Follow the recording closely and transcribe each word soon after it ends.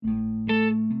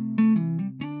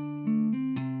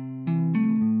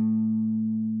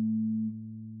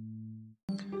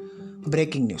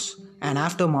Breaking news: an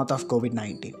aftermath of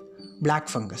COVID-19. Black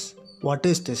fungus. What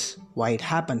is this? Why it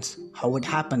happens? How it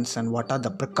happens? And what are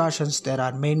the precautions? There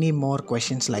are many more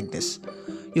questions like this.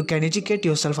 You can educate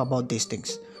yourself about these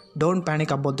things. Don't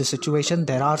panic about the situation.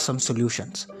 There are some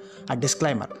solutions. A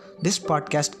disclaimer: this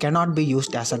podcast cannot be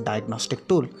used as a diagnostic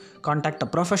tool. Contact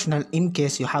a professional in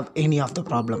case you have any of the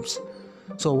problems.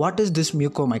 So what is this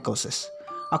mucormycosis?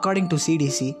 According to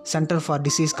CDC, Center for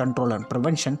Disease Control and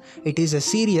Prevention, it is a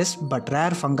serious but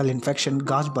rare fungal infection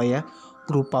caused by a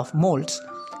group of molds.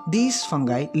 These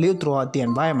fungi live throughout the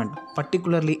environment,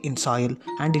 particularly in soil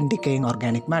and in decaying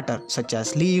organic matter such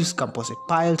as leaves, composite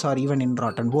piles, or even in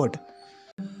rotten wood.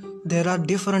 There are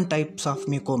different types of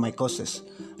mucormycosis.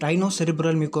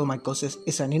 Rhinocerebral mucormycosis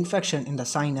is an infection in the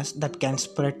sinus that can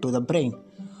spread to the brain.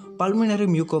 Pulmonary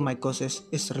mucormycosis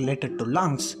is related to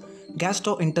lungs.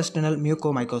 Gastrointestinal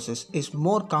mucormycosis is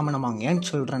more common among young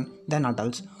children than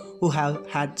adults who have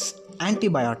had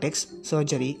antibiotics,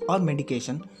 surgery, or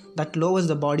medication that lowers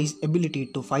the body's ability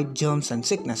to fight germs and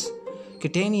sickness.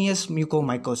 Cutaneous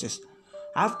mucormycosis: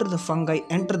 after the fungi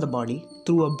enter the body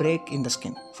through a break in the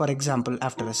skin, for example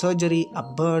after a surgery, a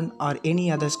burn, or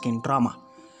any other skin trauma.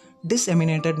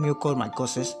 Disseminated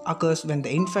mucormycosis occurs when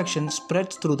the infection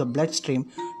spreads through the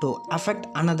bloodstream to affect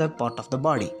another part of the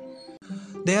body.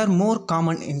 They are more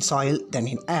common in soil than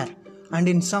in air, and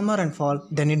in summer and fall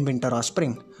than in winter or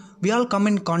spring. We all come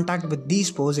in contact with these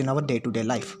spores in our day-to-day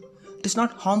life. It is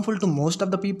not harmful to most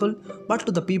of the people, but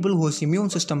to the people whose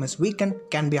immune system is weakened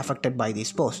can be affected by these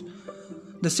spores.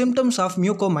 The symptoms of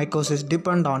mucormycosis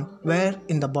depend on where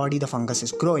in the body the fungus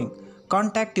is growing.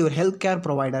 Contact your healthcare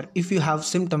provider if you have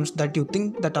symptoms that you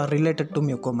think that are related to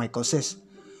mucormycosis.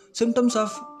 Symptoms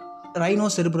of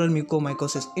rhinocerebral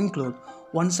mucormycosis include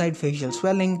one-side facial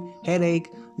swelling, headache,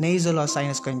 nasal or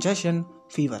sinus congestion,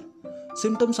 fever.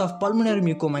 Symptoms of pulmonary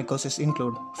mucormycosis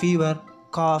include fever,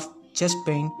 cough, chest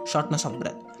pain, shortness of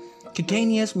breath.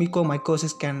 Cutaneous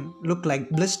mucormycosis can look like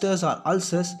blisters or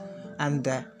ulcers, and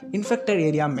the infected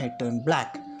area may turn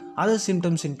black. Other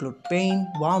symptoms include pain,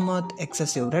 warmth,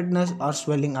 excessive redness, or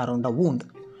swelling around a wound.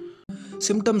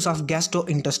 Symptoms of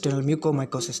gastrointestinal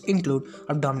mucormycosis include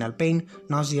abdominal pain,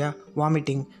 nausea,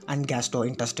 vomiting, and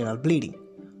gastrointestinal bleeding.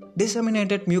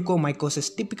 Disseminated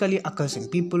mucormycosis typically occurs in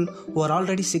people who are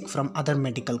already sick from other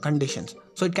medical conditions,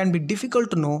 so it can be difficult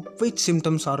to know which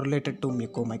symptoms are related to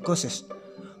mucormycosis.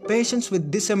 Patients with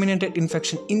disseminated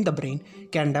infection in the brain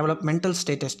can develop mental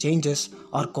status changes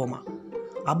or coma.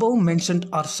 Above mentioned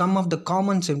are some of the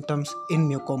common symptoms in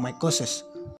mucormycosis.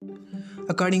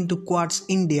 According to Quartz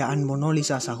India and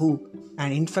Monalisa Sahu,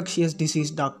 an infectious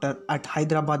disease doctor at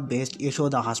Hyderabad-based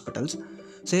Yashoda Hospitals,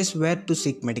 says where to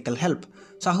seek medical help.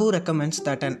 Sahu recommends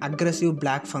that an aggressive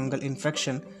black fungal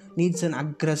infection needs an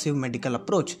aggressive medical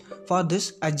approach. For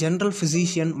this, a general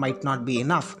physician might not be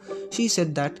enough. She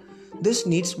said that this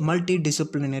needs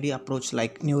multidisciplinary approach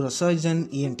like neurosurgeon,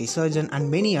 ENT surgeon,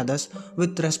 and many others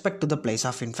with respect to the place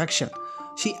of infection.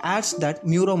 She adds that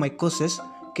mucormycosis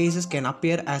cases can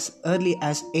appear as early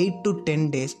as 8 to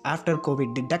 10 days after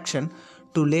COVID detection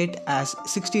to late as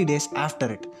 60 days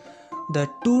after it. The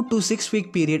 2 to 6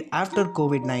 week period after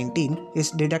COVID-19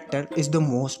 is detected is the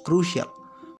most crucial.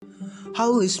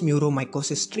 How is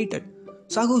mucormycosis treated?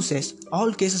 Sahu says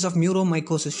all cases of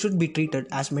mucormycosis should be treated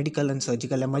as medical and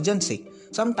surgical emergency.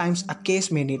 Sometimes a case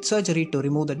may need surgery to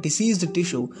remove the diseased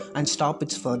tissue and stop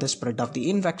its further spread of the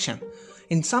infection.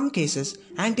 In some cases,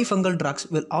 antifungal drugs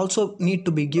will also need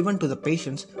to be given to the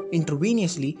patients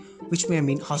intravenously, which may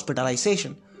mean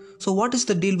hospitalization. So what is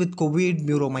the deal with COVID,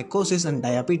 mucormycosis, and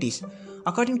diabetes?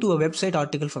 According to a website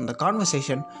article from The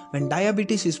Conversation, when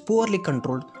diabetes is poorly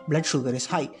controlled, blood sugar is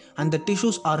high and the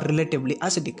tissues are relatively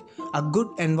acidic, a good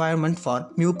environment for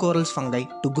mucorales fungi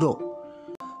to grow.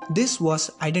 This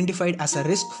was identified as a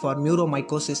risk for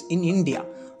mucormycosis in India,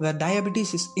 where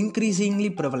diabetes is increasingly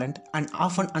prevalent and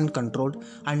often uncontrolled,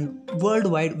 and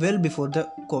worldwide well before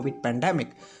the COVID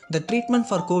pandemic. The treatment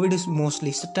for COVID is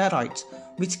mostly steroids,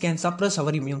 which can suppress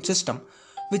our immune system,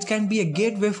 which can be a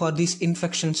gateway for these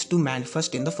infections to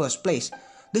manifest in the first place.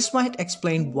 This might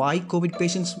explain why COVID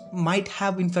patients might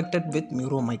have infected with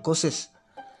mucormycosis.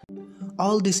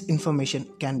 All this information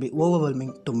can be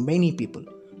overwhelming to many people.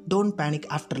 Don't panic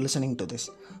after listening to this.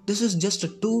 This is just a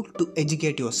tool to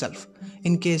educate yourself.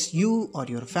 In case you or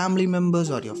your family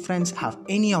members or your friends have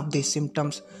any of these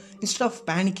symptoms, instead of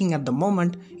panicking at the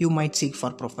moment, you might seek for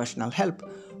professional help,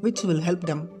 which will help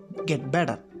them get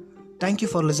better. Thank you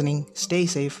for listening. Stay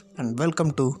safe and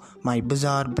welcome to my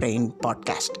Bizarre Brain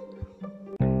podcast.